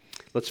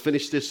 Let's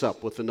finish this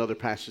up with another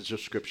passage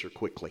of Scripture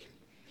quickly.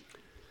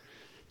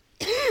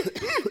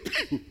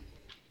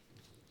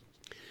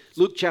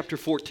 Luke chapter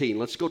 14.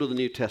 Let's go to the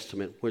New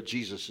Testament where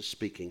Jesus is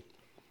speaking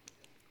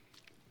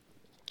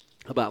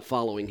about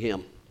following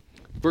him.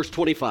 Verse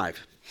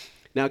 25.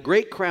 Now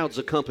great crowds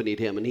accompanied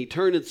him, and he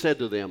turned and said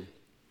to them,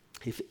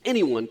 if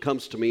anyone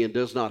comes to me and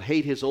does not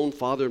hate his own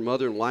father and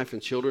mother and wife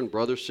and children,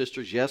 brothers,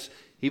 sisters, yes,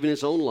 even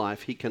his own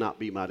life, he cannot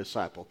be my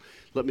disciple.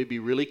 Let me be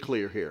really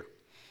clear here.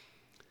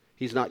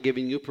 He's not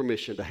giving you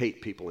permission to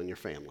hate people in your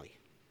family.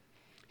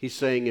 He's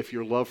saying if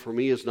your love for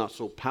me is not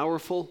so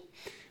powerful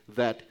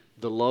that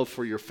the love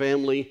for your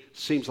family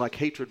seems like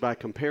hatred by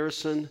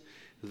comparison,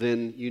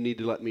 then you need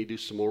to let me do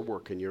some more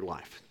work in your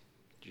life.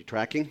 Are you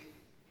tracking?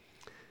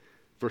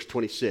 Verse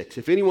 26.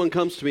 If anyone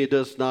comes to me and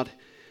does not,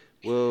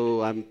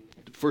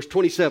 verse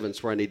 27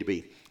 is where I need to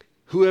be.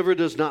 Whoever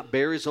does not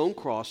bear his own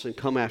cross and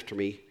come after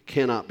me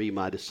cannot be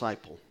my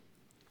disciple.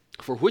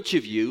 For which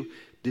of you,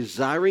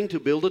 desiring to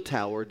build a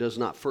tower, does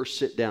not first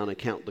sit down and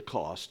count the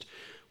cost,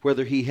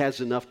 whether he has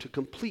enough to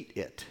complete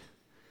it?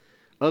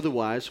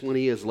 Otherwise, when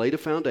he has laid a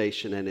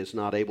foundation and is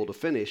not able to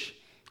finish,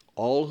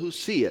 all who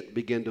see it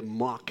begin to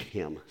mock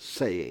him,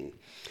 saying,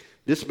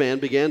 this man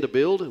began to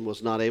build and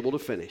was not able to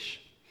finish.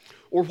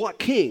 Or what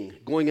king,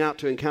 going out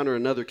to encounter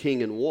another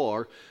king in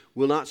war,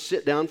 will not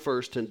sit down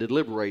first and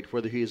deliberate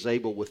whether he is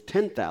able with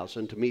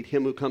 10,000 to meet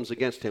him who comes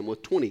against him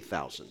with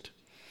 20,000?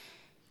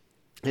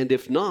 And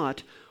if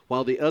not,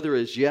 while the other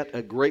is yet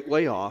a great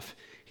way off,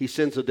 he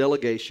sends a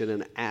delegation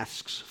and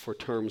asks for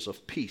terms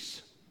of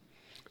peace.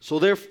 So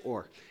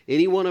therefore,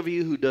 any one of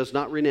you who does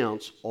not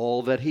renounce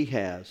all that he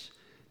has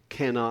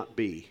cannot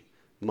be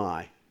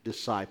my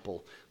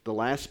disciple. The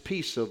last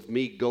piece of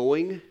me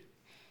going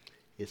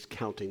is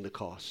counting the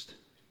cost.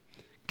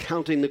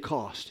 Counting the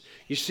cost.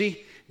 You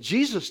see,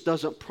 Jesus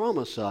doesn't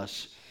promise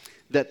us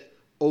that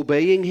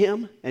obeying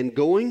him and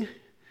going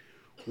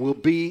will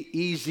be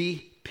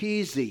easy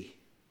peasy.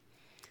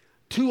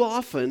 Too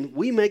often,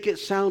 we make it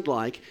sound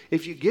like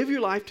if you give your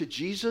life to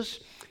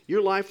Jesus,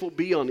 your life will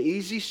be on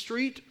easy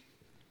street.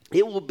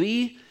 It will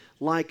be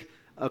like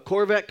a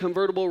Corvette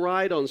convertible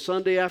ride on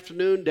Sunday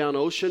afternoon down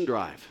Ocean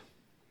Drive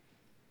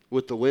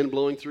with the wind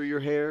blowing through your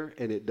hair,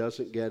 and it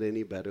doesn't get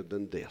any better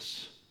than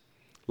this.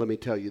 Let me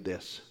tell you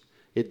this.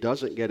 It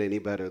doesn't get any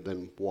better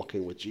than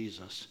walking with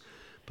Jesus.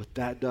 But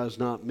that does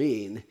not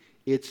mean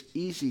it's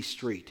easy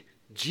street.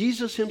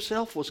 Jesus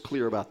himself was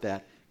clear about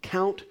that.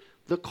 Count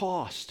the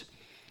cost.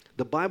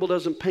 The Bible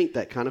doesn't paint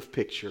that kind of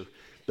picture.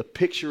 The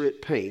picture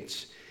it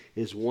paints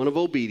is one of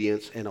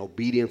obedience, and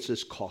obedience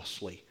is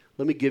costly.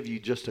 Let me give you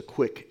just a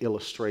quick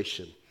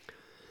illustration.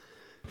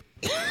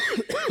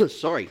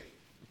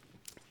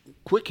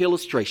 Quick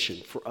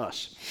illustration for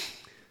us.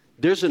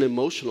 There's an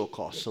emotional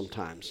cost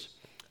sometimes,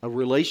 a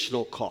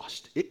relational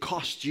cost. It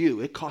costs you,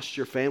 it costs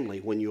your family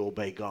when you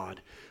obey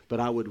God. But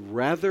I would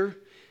rather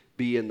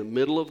be in the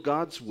middle of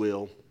God's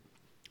will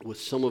with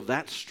some of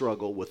that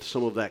struggle, with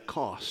some of that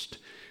cost,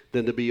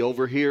 than to be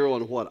over here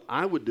on what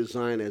I would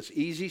design as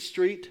easy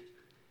street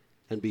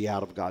and be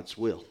out of God's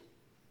will.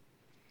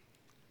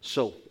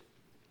 So,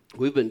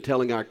 we've been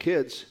telling our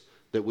kids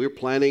that we're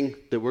planning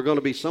that we're going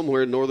to be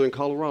somewhere in northern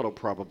Colorado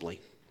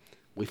probably.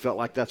 We felt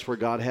like that's where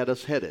God had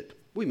us headed.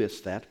 We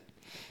missed that.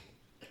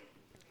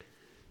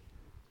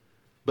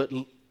 But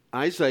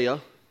Isaiah,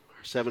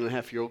 our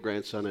 7.5-year-old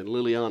grandson, and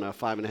Liliana, a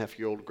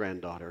 5.5-year-old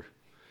granddaughter,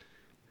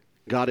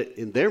 got it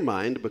in their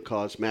mind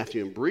because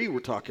Matthew and Bree were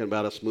talking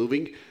about us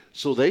moving,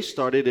 so they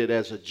started it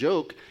as a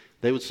joke.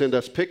 They would send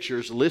us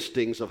pictures,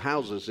 listings of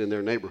houses in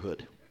their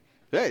neighborhood.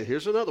 Hey,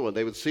 here's another one.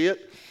 They would see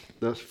it,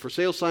 the for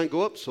sale sign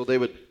go up, so they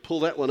would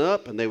pull that one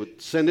up and they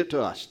would send it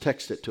to us,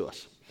 text it to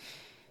us.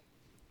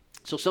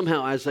 So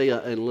somehow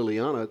Isaiah and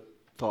Liliana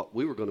thought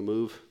we were going to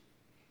move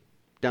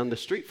down the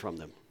street from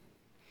them.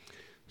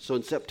 So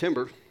in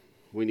September,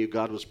 we knew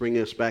God was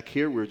bringing us back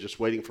here. We were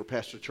just waiting for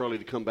Pastor Charlie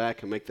to come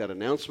back and make that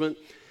announcement.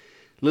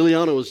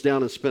 Liliana was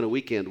down and spent a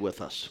weekend with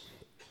us.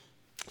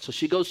 So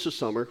she goes to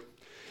Summer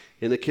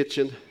in the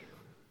kitchen.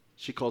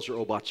 She calls her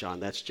Obachan.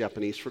 That's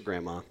Japanese for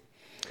grandma.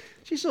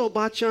 She said,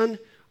 Obachan,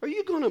 are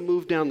you going to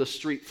move down the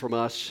street from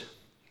us?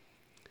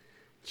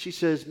 She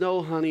says,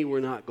 no, honey, we're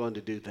not going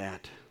to do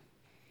that.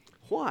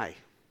 Why?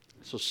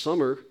 So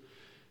Summer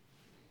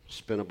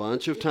spent a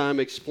bunch of time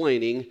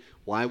explaining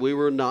why we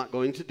were not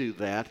going to do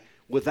that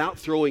without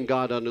throwing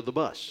God under the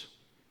bus.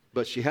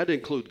 But she had to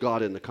include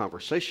God in the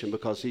conversation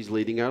because he's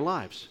leading our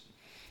lives.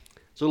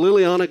 So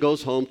Liliana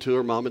goes home to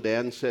her mom and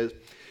dad and says,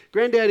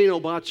 Granddaddy and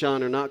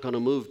Obachan are not going to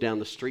move down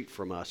the street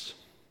from us.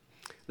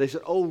 They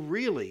said, oh,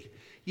 really?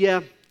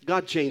 Yeah,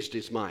 God changed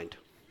his mind.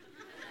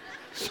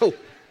 So,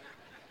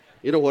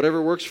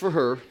 whatever works for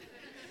her.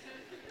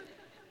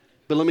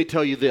 But let me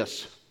tell you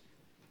this.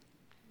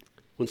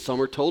 When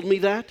Summer told me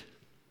that,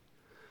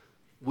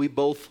 we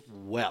both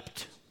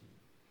wept.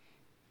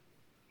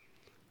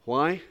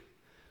 Why?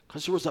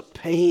 Because there was a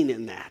pain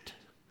in that.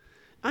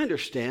 I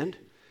understand.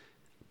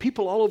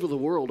 People all over the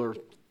world are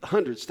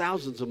hundreds,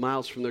 thousands of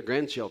miles from their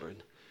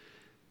grandchildren.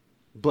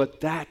 But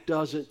that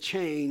doesn't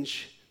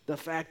change the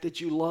fact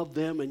that you love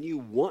them and you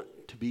want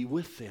to be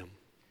with them.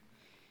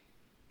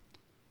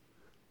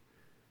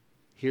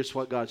 Here's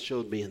what God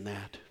showed me in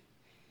that.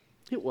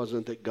 It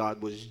wasn't that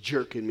God was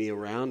jerking me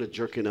around and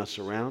jerking us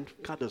around.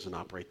 God doesn't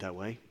operate that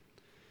way.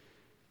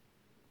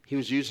 He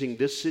was using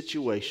this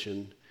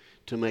situation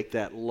to make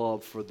that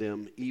love for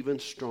them even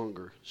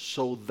stronger,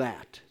 so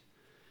that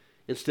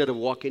instead of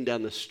walking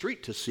down the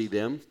street to see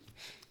them,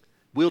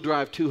 we'll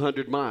drive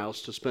 200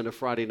 miles to spend a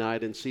Friday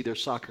night and see their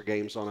soccer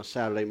games on a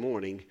Saturday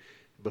morning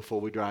before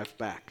we drive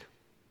back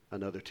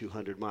another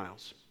 200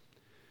 miles.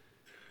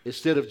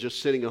 Instead of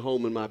just sitting at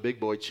home in my big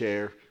boy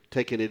chair,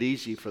 taking it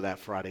easy for that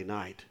Friday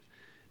night,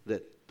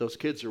 that those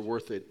kids are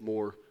worth it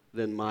more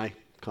than my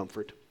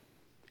comfort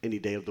any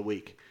day of the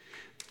week.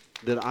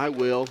 That I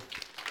will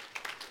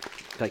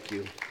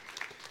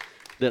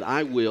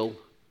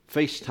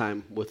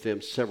FaceTime with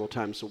them several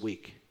times a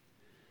week.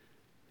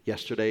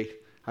 Yesterday,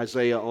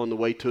 Isaiah on the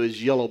way to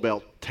his yellow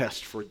belt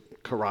test for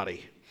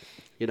karate.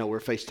 We're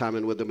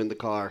FaceTiming with them in the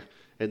car,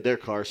 in their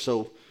car.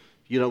 So,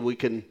 we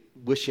can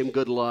wish him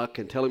good luck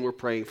and tell him we're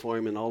praying for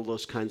him and all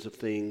those kinds of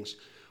things.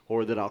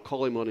 Or that I'll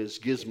call him on his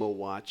gizmo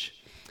watch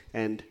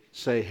and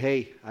say,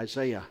 hey,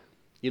 Isaiah,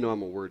 I'm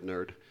a word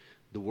nerd.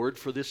 The word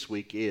for this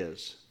week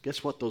is,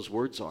 guess what those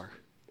words are?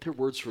 They're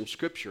words from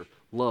Scripture.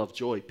 love,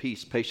 joy,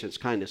 peace, patience,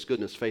 kindness,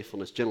 goodness,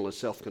 faithfulness, gentleness,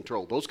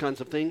 self-control. Those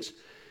kinds of things.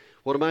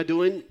 What am I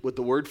doing with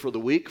the word for the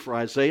week for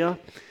Isaiah?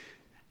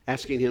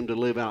 Asking him to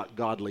live out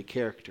godly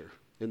character.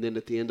 And then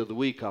at the end of the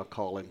week, I'll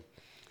call him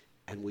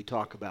and we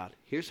talk about,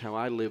 here's how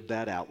I lived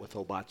that out with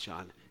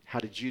Obachan. How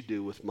did you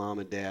do with Mom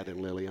and Dad and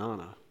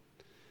Liliana?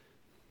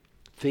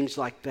 Things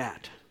like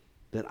that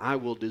I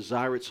will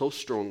desire it so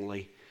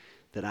strongly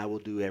that I will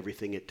do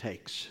everything it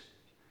takes.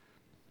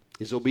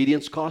 Is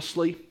obedience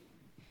costly?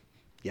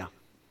 Yeah.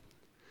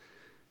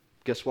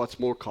 Guess what's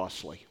more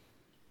costly?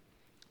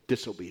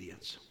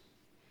 Disobedience.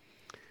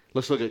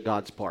 Let's look at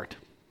God's part.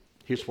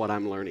 Here's what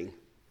I'm learning.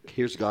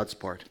 Here's God's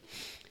part.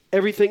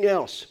 Everything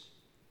else,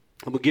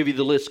 I'm going to give you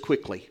the list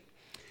quickly.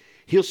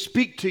 He'll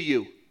speak to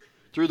you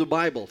through the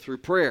Bible, through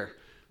prayer,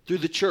 through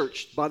the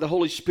church, by the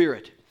Holy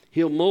Spirit.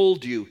 He'll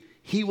mold you.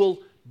 He will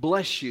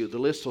bless you. The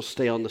list will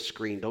stay on the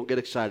screen. Don't get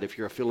excited if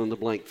you're a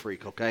fill-in-the-blank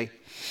freak, okay?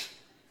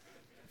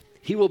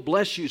 He will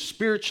bless you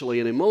spiritually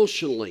and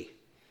emotionally.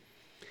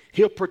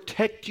 He'll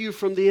protect you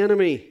from the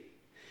enemy.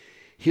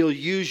 He'll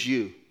use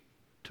you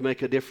to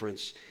make a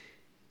difference.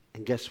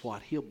 And guess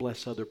what? He'll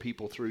bless other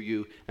people through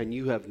you, and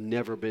you have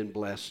never been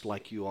blessed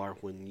like you are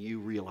when you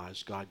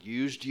realize God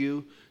used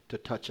you to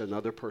touch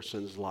another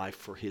person's life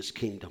for his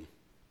kingdom.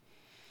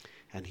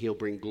 And he'll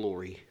bring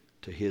glory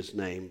to his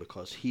name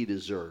because he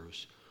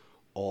deserves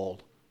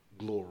all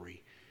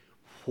glory.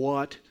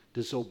 What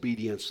does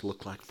obedience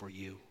look like for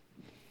you?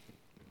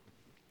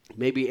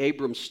 Maybe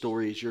Abram's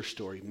story is your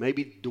story.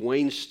 Maybe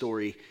Dwayne's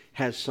story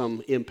has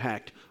some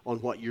impact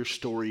on what your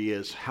story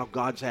is, how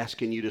God's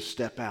asking you to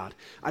step out.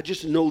 I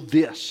just know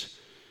this.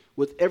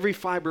 With every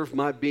fiber of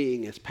my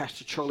being, as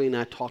Pastor Charlie and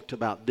I talked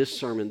about this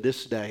sermon,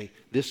 this day,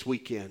 this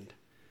weekend,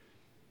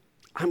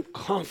 I'm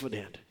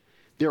confident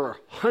there are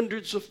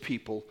hundreds of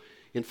people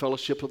in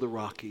Fellowship of the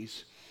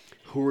Rockies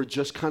who are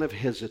just kind of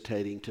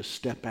hesitating to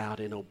step out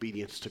in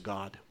obedience to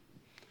God.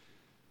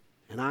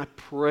 And I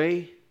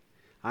pray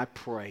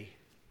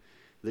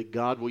that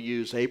God will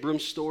use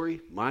Abram's story,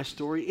 my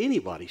story,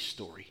 anybody's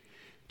story,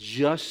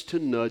 just to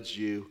nudge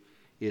you.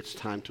 It's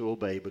time to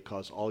obey,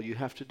 because all you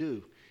have to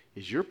do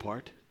is your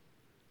part.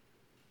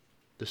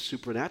 The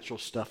supernatural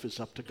stuff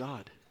is up to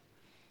God.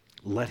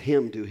 Let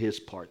him do his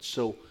part.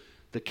 So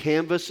the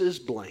canvas is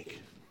blank.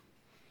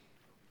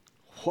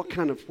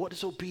 What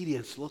does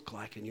obedience look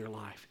like in your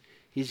life?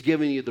 He's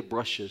giving you the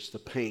brushes, the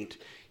paint.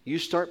 You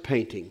start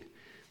painting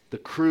the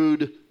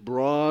crude,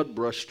 broad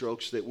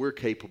brushstrokes that we're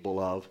capable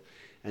of,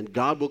 and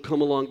God will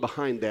come along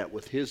behind that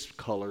with his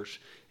colors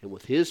and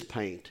with his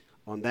paint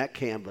on that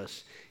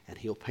canvas, and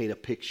he'll paint a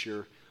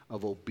picture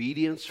of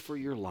obedience for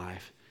your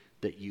life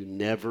that you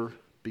never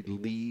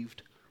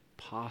believed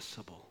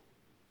possible.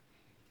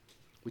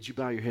 Would you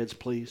bow your heads,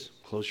 please?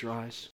 Close your eyes.